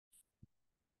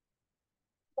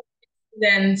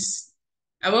Students,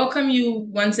 I welcome you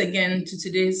once again to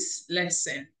today's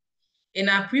lesson. In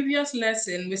our previous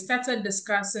lesson, we started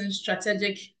discussing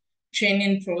strategic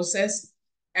training process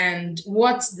and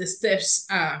what the steps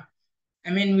are.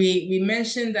 We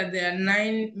mentioned that there are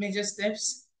 9 major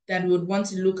steps that we would want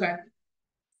to look at,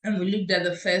 and we looked at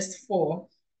the first 4.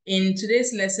 In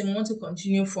today's lesson, we want to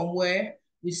continue from where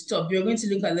we stopped. We're going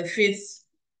to look at the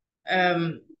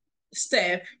 5th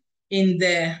step in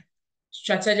the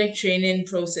strategic training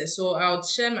process. So I'll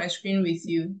share my screen with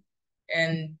you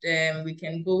and we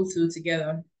can go through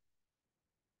together.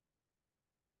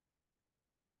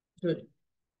 Good.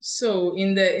 So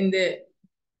in the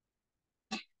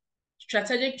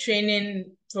strategic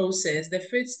training process, the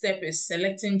first step is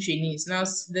selecting trainees. Now,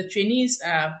 the trainees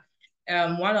are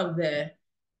one of the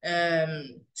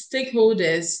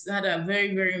stakeholders that are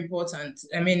very, very important.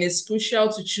 It's crucial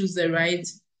to choose the right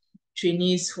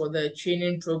trainees for the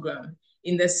training program,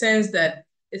 in the sense that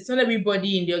it's not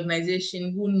everybody in the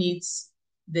organization who needs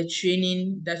the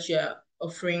training that you're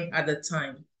offering at the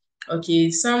time.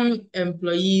 Okay, some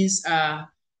employees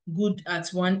are good at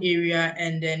one area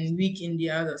and then weak in the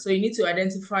other. So you need to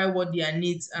identify what their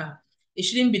needs are. It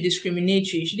shouldn't be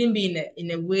discriminatory. It shouldn't be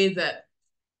in a way that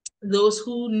those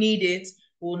who need it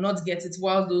will not get it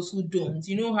while those who don't.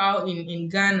 You know how in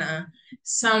Ghana,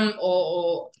 some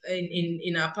or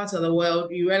in our part of the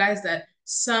world, you realize that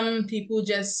some people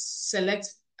just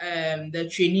select the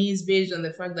trainees based on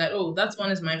the fact that, oh, that one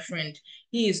is my friend.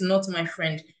 He is not my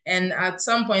friend. And at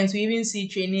some point, we even see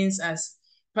trainings as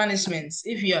punishments.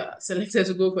 If you're selected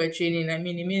to go for a training,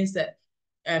 it means that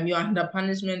you're under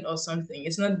punishment or something.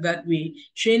 It's not that way.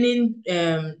 Training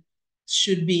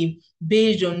should be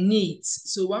based on needs.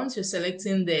 So once you're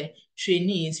selecting the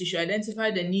trainees, you should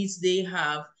identify the needs they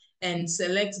have and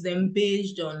select them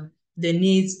based on the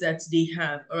needs that they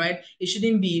have, all right? It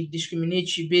shouldn't be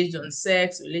discriminatory based on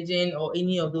sex, religion, or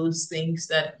any of those things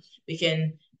that we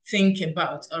can think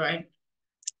about, all right?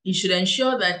 You should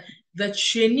ensure that the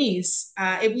trainees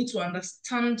are able to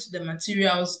understand the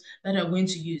materials that are going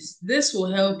to use. This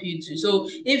will help you too. So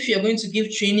if you're going to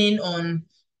give training on,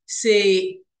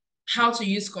 say, how to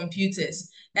use computers,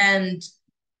 and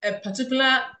a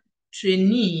particular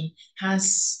trainee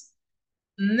has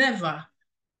never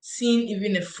seen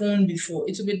even a phone before,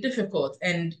 it will be difficult.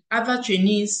 And other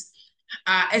trainees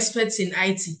are experts in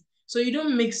IT. So you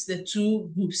don't mix the two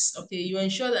groups, okay? You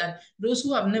ensure that those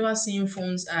who have never seen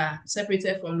phones are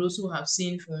separated from those who have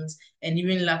seen phones and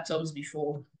even laptops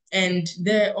before. And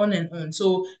they're on and on.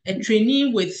 So a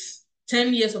trainee with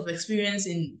 10 years of experience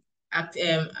in,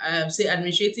 say,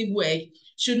 administrative work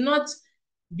should not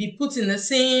be put in the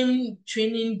same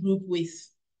training group with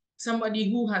somebody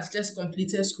who has just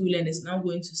completed school and is now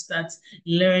going to start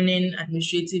learning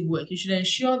administrative work. You should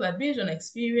ensure that based on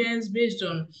experience, based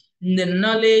on the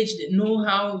knowledge, the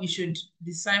know-how, you should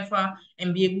decipher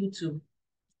and be able to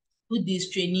put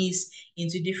these trainees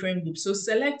into different groups. So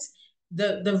select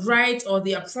the right or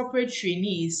the appropriate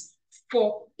trainees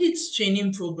for each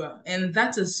training program. And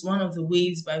that is one of the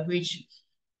ways by which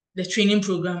the training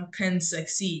program can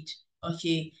succeed.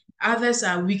 Okay, others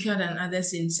are weaker than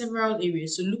others in several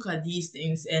areas. So look at these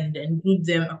things and then group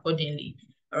them accordingly.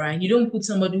 All right, you don't put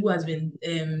somebody who has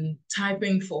been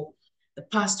typing for the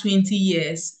past 20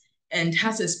 years and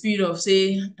has a speed of,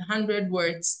 say, 100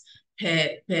 words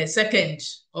per second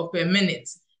or per minute.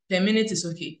 Per minute is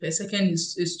okay. Per second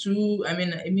is too,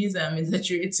 it means I'm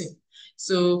exaggerating.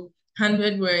 So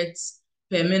 100 words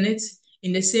per minute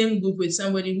in the same group with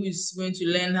somebody who is going to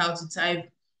learn how to type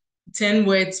 10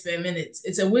 words per minute.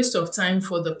 It's a waste of time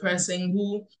for the person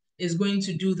who is going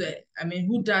to do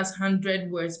who does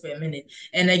 100 words per minute.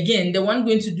 And again, the one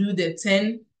going to do the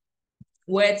 10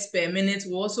 words per minute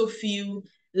will also feel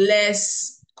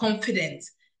less confident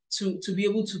to be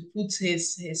able to put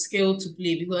his skill to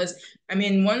play, because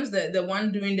once the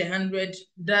one doing the 100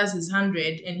 does his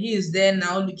 100 and he is there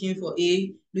now looking for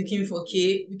A, looking for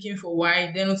K, looking for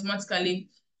Y, then automatically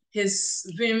his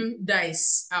vim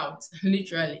dies out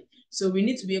literally. So we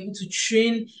need to be able to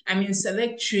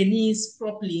select trainees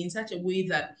properly in such a way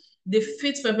that they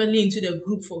fit perfectly into the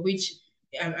group for which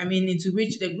into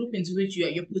which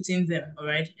you're putting them, all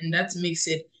right? And that makes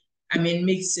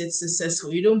it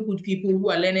successful. You don't put people who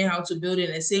are learning how to build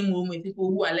in the same room with people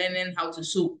who are learning how to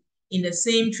sew in the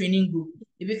same training group.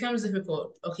 It becomes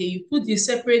difficult. Okay, you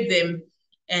separate them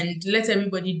and let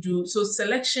everybody do. So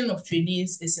selection of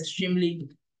trainees is extremely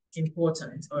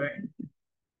important, all right?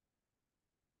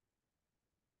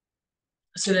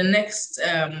 So the next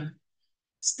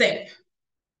step,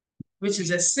 which is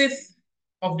the 6th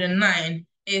of the 9,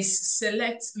 is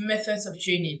select methods of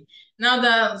training. Now,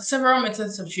 there are several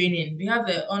methods of training. We have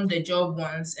the on-the-job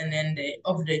ones and then the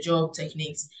off-the-job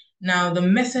techniques. Now, the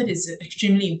method is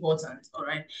extremely important, all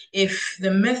right? If the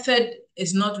method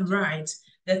is not right,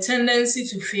 the tendency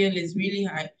to fail is really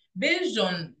high based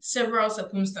on several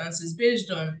circumstances,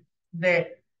 based on the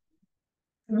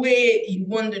way you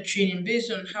want the training,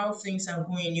 based on how things are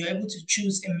going, you're able to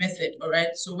choose a method, all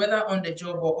right? So whether on the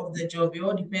job or off the job, it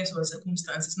all depends on the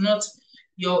circumstances, not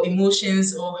your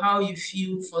emotions or how you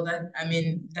feel for that,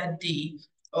 that day,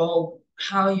 or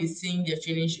how you think your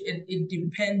training it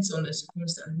depends on the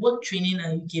circumstance. What training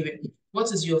are you given?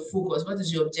 What is your focus? What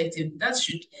is your objective? That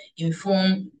should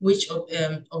inform which of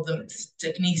the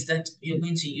techniques that you're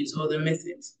going to use or the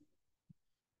methods.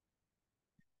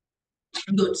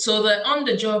 Good. So the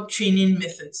on-the-job training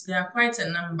methods, there are quite a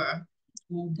number.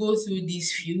 We'll go through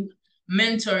these few.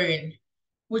 Mentoring,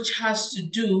 which has to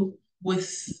do with,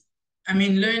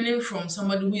 learning from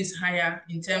somebody who is higher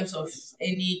in terms of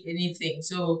anything.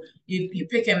 So you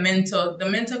pick a mentor. The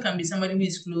mentor can be somebody who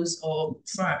is close or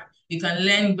far. You can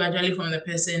learn gradually from the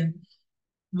person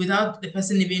without the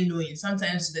person even knowing.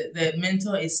 Sometimes the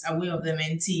mentor is aware of the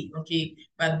mentee, okay?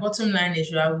 But bottom line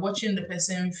is you are watching the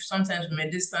person sometimes from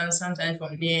a distance, sometimes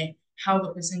from near, how the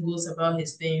person goes about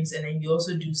his things, and then you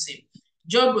also do same.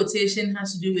 Job rotation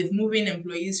has to do with moving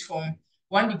employees from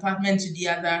one department to the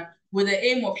other with the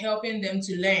aim of helping them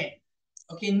to learn,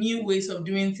 okay, new ways of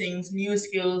doing things, new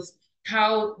skills,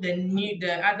 how the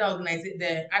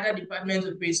other departments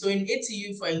operate. So in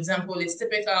ATU, for example, it's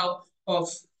typical of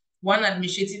one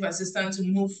administrative assistant to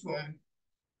move from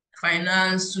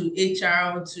finance to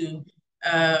HR to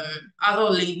other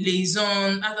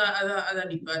liaison, other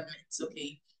departments,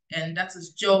 okay? And that is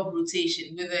job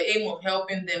rotation with the aim of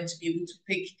helping them to be able to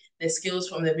pick the skills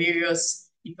from the various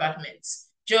departments.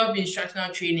 Job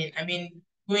instructional training,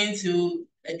 going through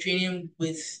a training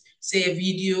with, say, a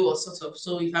video or sort of,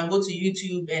 so you can go to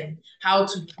YouTube and how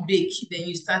to bake, then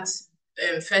you start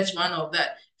fetch one of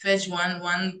that, fetch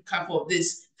one cup of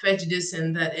this, fetch this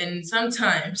and that. And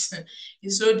sometimes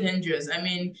it's so dangerous.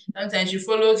 Sometimes you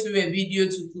follow through a video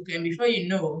to cook, and before you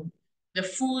know, the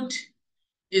food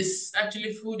is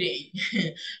actually fooding.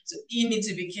 So you need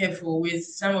to be careful with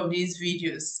some of these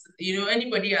videos.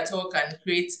 Anybody at all can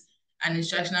create an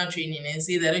instructional training and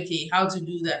say that, okay, how to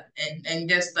do that, and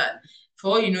just that.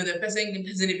 For all you know, the person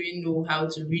doesn't even know how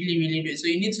to really do it. So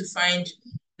you need to find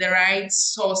the right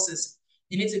sources.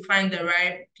 You need to find the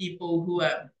right people who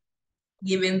are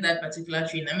giving that particular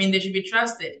training. They should be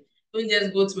trusted. Don't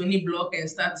just go to any blog and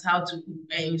start how to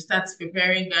cook, and you start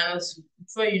preparing gallons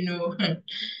before you know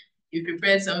you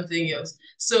prepared something else.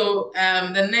 So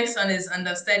the next one is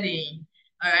understanding.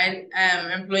 All right.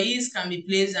 Employees can be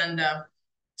placed under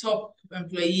top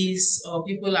employees or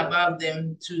people above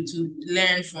them to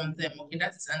learn from them. Okay,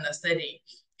 that is understanding.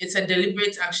 It's a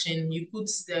deliberate action. You put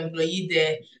the employee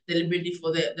there deliberately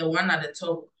for the one at the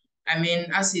top.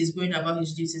 As he's going about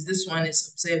his duties, this one is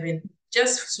observing,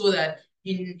 just so that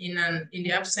in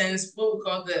the absence, what we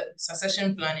call the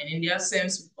succession planning, in the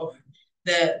absence of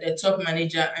the top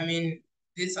manager,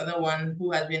 this other one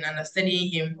who has been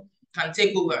understudying him can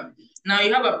take over. Now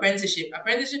you have apprenticeship.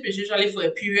 Apprenticeship is usually for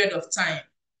a period of time.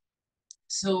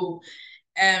 So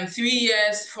 3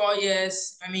 years, 4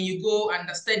 years, you go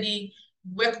understudy,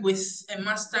 work with a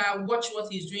master, watch what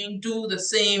he's doing, do the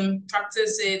same,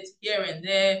 practice it here and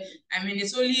there.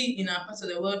 It's only in our part of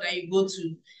the world that you go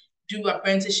to do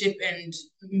apprenticeship, and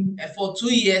for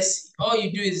 2 years, all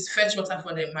you do is fetch water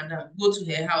for the madam, go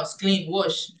to her house, clean,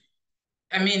 wash.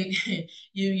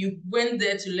 You went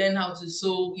there to learn how to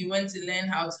sew, you went to learn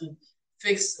how to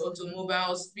fix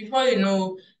automobiles. Before you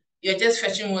know, you're just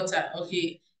fetching water.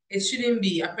 Okay, it shouldn't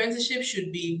be. Apprenticeship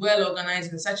should be well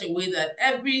organized in such a way that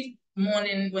every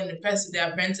morning when the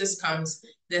apprentice comes,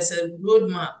 there's a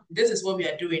roadmap. This is what we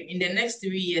are doing. In the next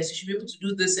 3 years, you should be able to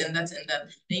do this and that and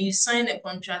that. Then you sign a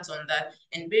contract on that.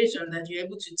 And based on that, you're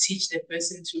able to teach the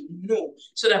person to know.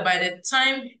 So that by the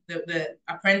time the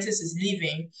apprentice is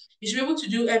leaving, you should be able to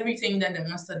do everything that the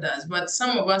master does. But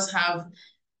some of us have,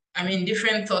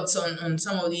 different thoughts on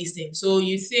some of these things. So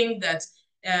you think that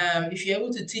if you're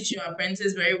able to teach your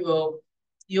apprentice very well,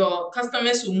 your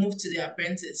customers will move to the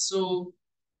apprentice. So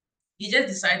you just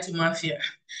decide to mafia,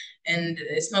 and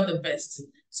it's not the best.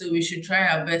 So we should try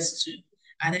our best to,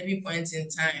 at every point in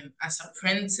time, as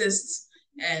apprentices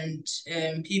and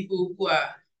people who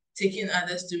are taking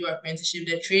others through apprenticeship,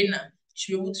 the trainer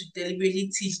should be able to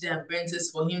deliberately teach the apprentice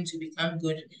for him to become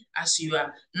good as you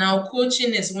are. Now,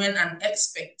 coaching is when an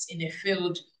expert in a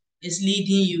field is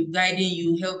leading you, guiding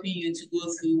you, helping you to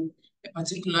go through a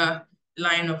particular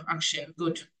line of action.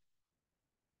 Good.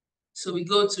 So we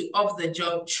go to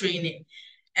off-the-job training.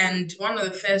 And one of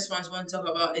the first ones we want to talk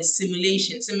about is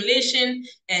simulation. Simulation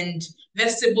and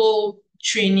vestibular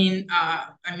training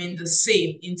are, I mean, the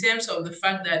same in terms of the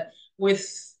fact that with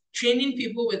training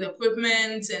people with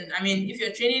equipment, and I mean, if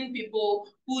you're training people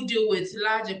who deal with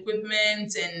large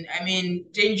equipment and I mean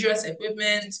dangerous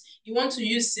equipment, you want to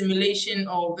use simulation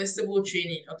or vestibular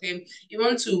training. Okay, you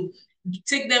want to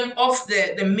take them off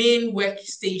the main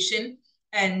workstation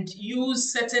and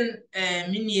use certain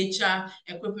miniature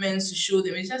equipment to show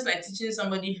them. It's just like teaching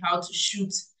somebody how to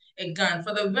shoot a gun.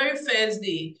 For the very first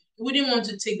day, you wouldn't want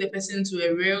to take the person to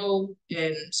a real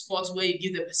spot where you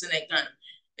give the person a gun,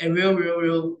 a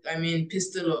real, I mean,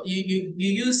 pistol. Or you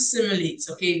use simulates,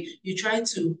 okay? You try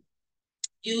to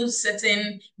use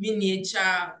certain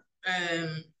miniature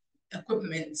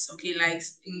equipment, okay? Like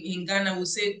in Ghana, we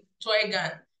say toy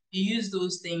gun. You use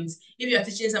those things. If you're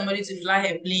teaching somebody to fly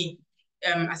a plane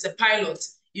as a pilot,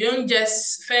 you don't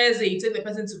just first day you take the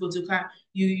person to Kotoka,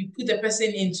 you put the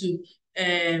person into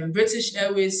British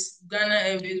Airways, Ghana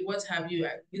Airways, what have you.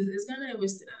 Is Ghana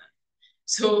Airways still?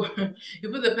 So you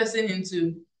put the person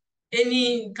into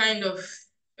any kind of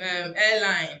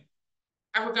airline,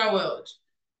 African World,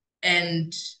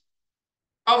 and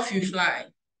off you fly.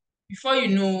 Before you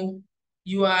know,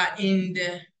 you are in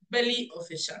the belly of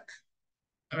a shark.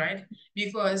 All right,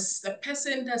 because the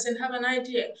person doesn't have an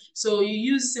idea. So you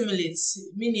use simulates,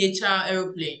 miniature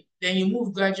aeroplane, then you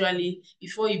move gradually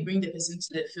before you bring the person to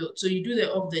the field. So you do the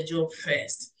off the job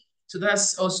first. So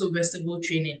that's also vestibular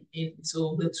training.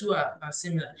 So the two are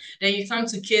similar. Then you come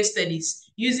to case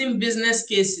studies using business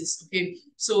cases. Okay,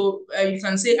 so you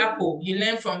can say Apple. You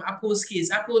learn from Apple's case.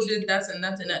 Apple did that and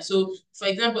that and that. So for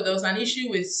example, there was an issue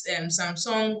with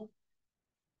Samsung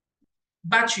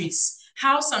batteries,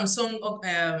 how Samsung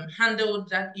handled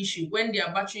that issue when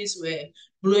their batteries were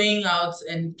blowing out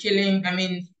and killing, I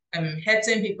mean,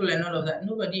 hurting people and all of that.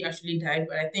 Nobody actually died,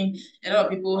 but I think a lot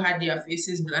of people had their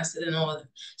faces blasted and all that.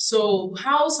 So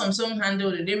how Samsung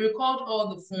handled it, they recalled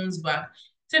all the phones back.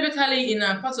 Typically, in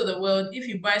a part of the world, if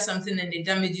you buy something and they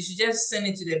damage, you should just send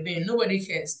it to the bin. Nobody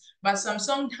cares. But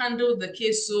Samsung handled the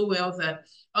case so well that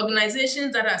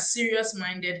organizations that are serious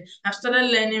minded have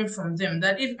started learning from them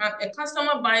that if a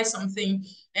customer buys something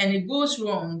and it goes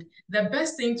wrong, the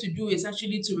best thing to do is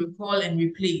actually to recall and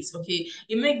replace. Okay,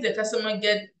 it makes the customer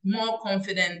get more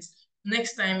confident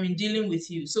next time in dealing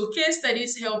with you. So case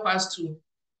studies help us to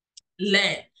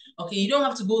learn. Okay, you don't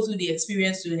have to go through the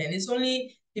experience to learn.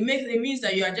 It means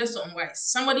that you are just unwise.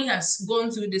 Somebody has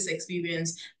gone through this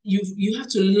experience. You have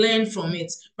to learn from it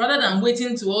rather than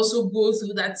waiting to also go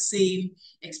through that same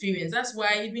experience. That's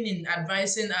why even in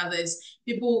advising others,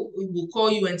 people will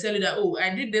call you and tell you that, oh,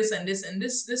 I did this and this and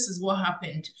this is what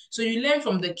happened. So you learn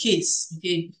from the case.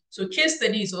 Okay, so case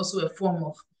study is also a form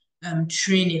of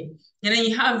training. And then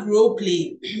you have role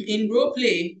play. In role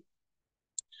play,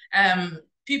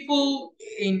 people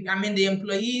the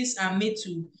employees are made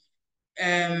to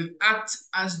act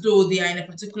as though they are in a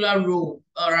particular role.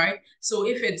 All right. So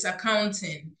if it's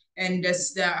accounting and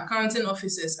there's the accounting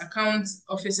officers,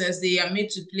 they are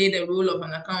made to play the role of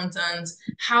an accountant.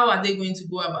 How are they going to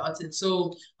go about it?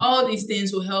 So all these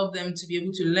things will help them to be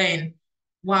able to learn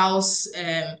whilst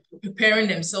preparing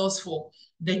themselves for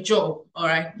the job. All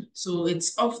right. So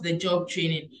it's off the job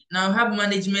training. Now have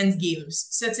management games.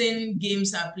 Certain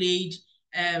games are played.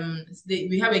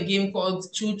 We have a game called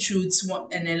Two Truths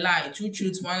and a Lie. Two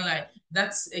Truths, One Lie.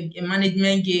 That's a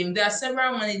management game. There are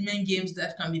several management games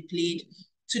that can be played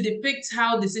to depict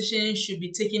how decisions should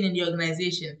be taken in the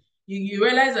organization. You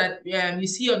realize that you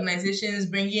see organizations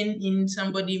bringing in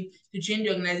somebody to train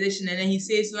the organization, and then he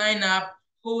says, line up,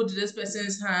 hold this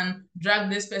person's hand, drag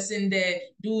this person there,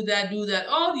 do that, do that.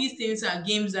 All these things are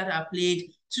games that are played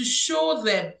to show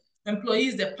the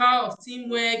employees the power of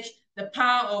teamwork, the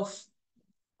power of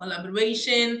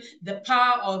collaboration, the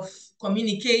power of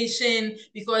communication,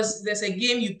 because there's a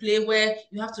game you play where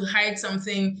you have to hide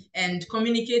something and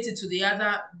communicate it to the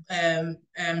other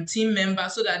team member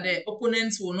so that the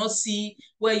opponents will not see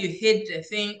where you hid the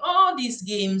thing. All these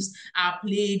games are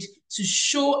played to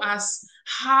show us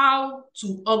how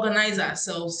to organize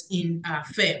ourselves in our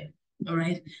firm. All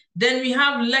right. Then we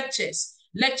have lectures.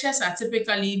 Lectures are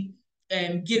typically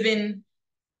given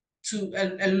to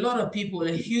a lot of people,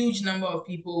 a huge number of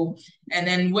people, and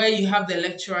then where you have the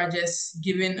lecturer just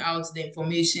giving out the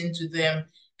information to them,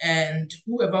 and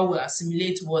whoever will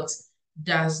assimilate what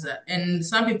does that. And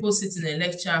some people sit in a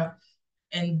lecture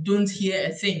and don't hear a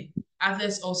thing.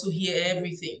 Others also hear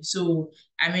everything. So,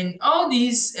 I mean, all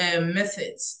these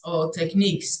methods or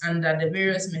techniques under the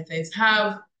various methods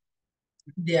have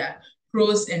their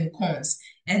pros and cons.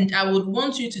 And I would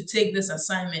want you to take this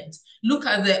assignment. Look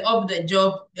at the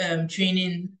off-the-job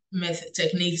training method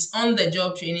techniques,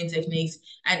 on-the-job training techniques,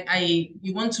 and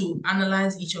you want to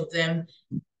analyze each of them.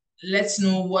 Let's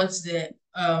know what the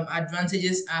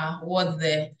advantages are, what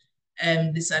the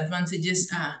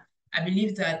disadvantages are. I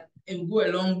believe that it will go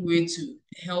a long way to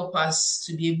help us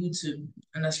to be able to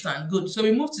understand. Good. So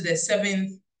we move to the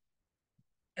seventh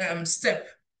step.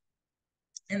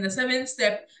 And the seventh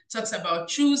step talks about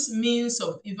choose means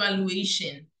of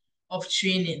evaluation of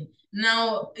training.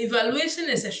 Now, evaluation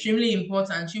is extremely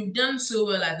important. You've done so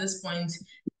well at this point,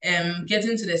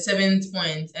 getting to the seventh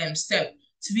point step.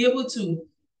 To be able to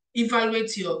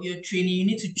evaluate your training, you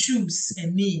need to choose a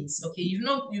means. Okay, you've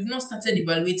not started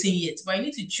evaluating yet, but you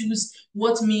need to choose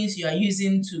what means you are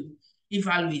using to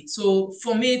evaluate. So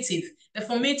formative, the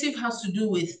formative has to do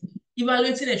with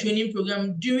evaluating a training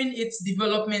program during its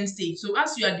development stage. So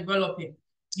as you are developing,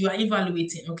 you are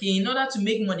evaluating, okay, in order to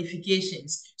make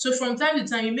modifications. So from time to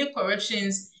time, you make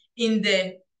corrections in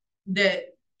the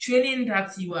training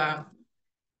that you are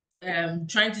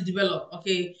trying to develop,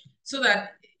 okay, so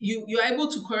that you are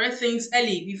able to correct things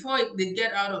early before they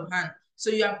get out of hand. So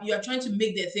you are trying to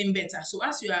make the thing better. So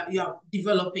as you are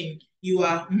developing, you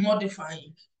are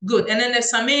modifying. Good. And then the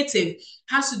summative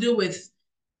has to do with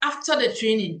after the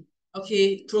training,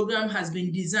 okay, program has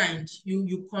been designed,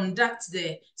 you conduct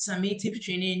the summative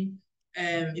training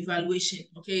evaluation,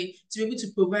 okay, to be able to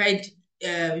provide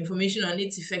information on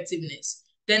its effectiveness.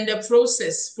 Then the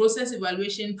process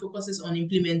evaluation focuses on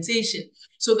implementation.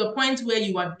 So the point where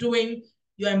you are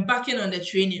embarking on the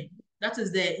training, that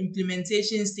is the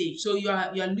implementation stage. So you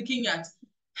are looking at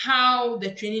how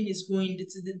the training is going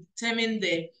to determine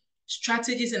the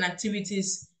strategies and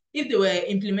activities, if they were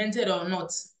implemented or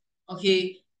not.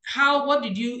 Okay, what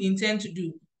did you intend to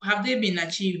do? Have they been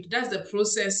achieved? That's the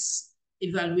process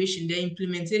evaluation, the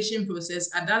implementation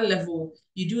process. At that level,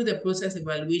 you do the process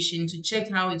evaluation to check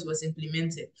how it was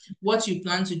implemented, what you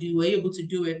plan to do, were you able to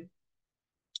do it?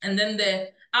 And then the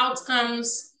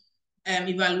outcomes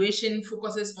evaluation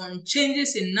focuses on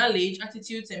changes in knowledge,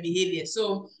 attitudes, and behavior.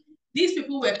 So these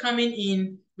people were coming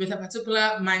in with a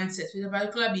particular mindset, with a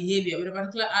particular behavior, with a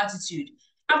particular attitude.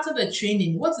 After the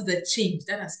training, what is the change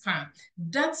that has come?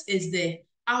 That is the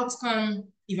outcome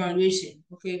evaluation.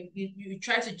 Okay, you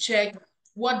try to check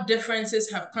what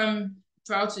differences have come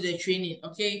throughout to the training.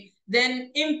 Okay,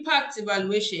 then impact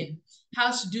evaluation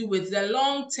has to do with the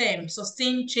long-term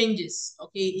sustained changes,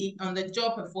 okay, on the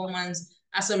job performance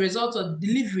as a result of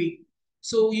delivery.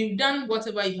 So you've done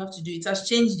whatever you have to do. It has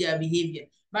changed their behavior.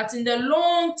 But in the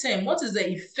long term, what is the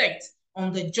effect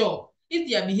on the job? If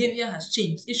their behavior has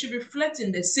changed, it should reflect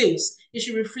in the sales. It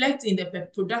should reflect in the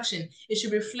production. It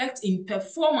should reflect in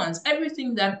performance.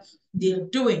 Everything that they're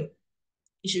doing,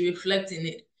 it should reflect in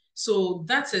it. So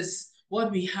that is what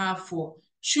we have for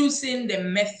choosing the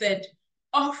method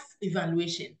of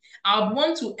evaluation. I would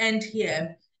want to end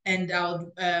here, and I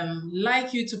would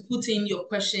like you to put in your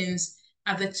questions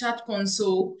at the chat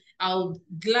console. I'll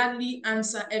gladly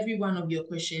answer every one of your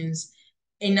questions.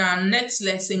 In our next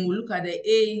lesson, we'll look at the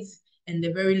eighth and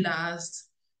the very last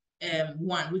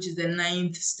one, which is the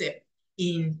ninth step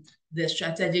in the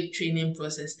strategic training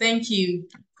process. Thank you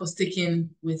for sticking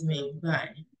with me. Bye.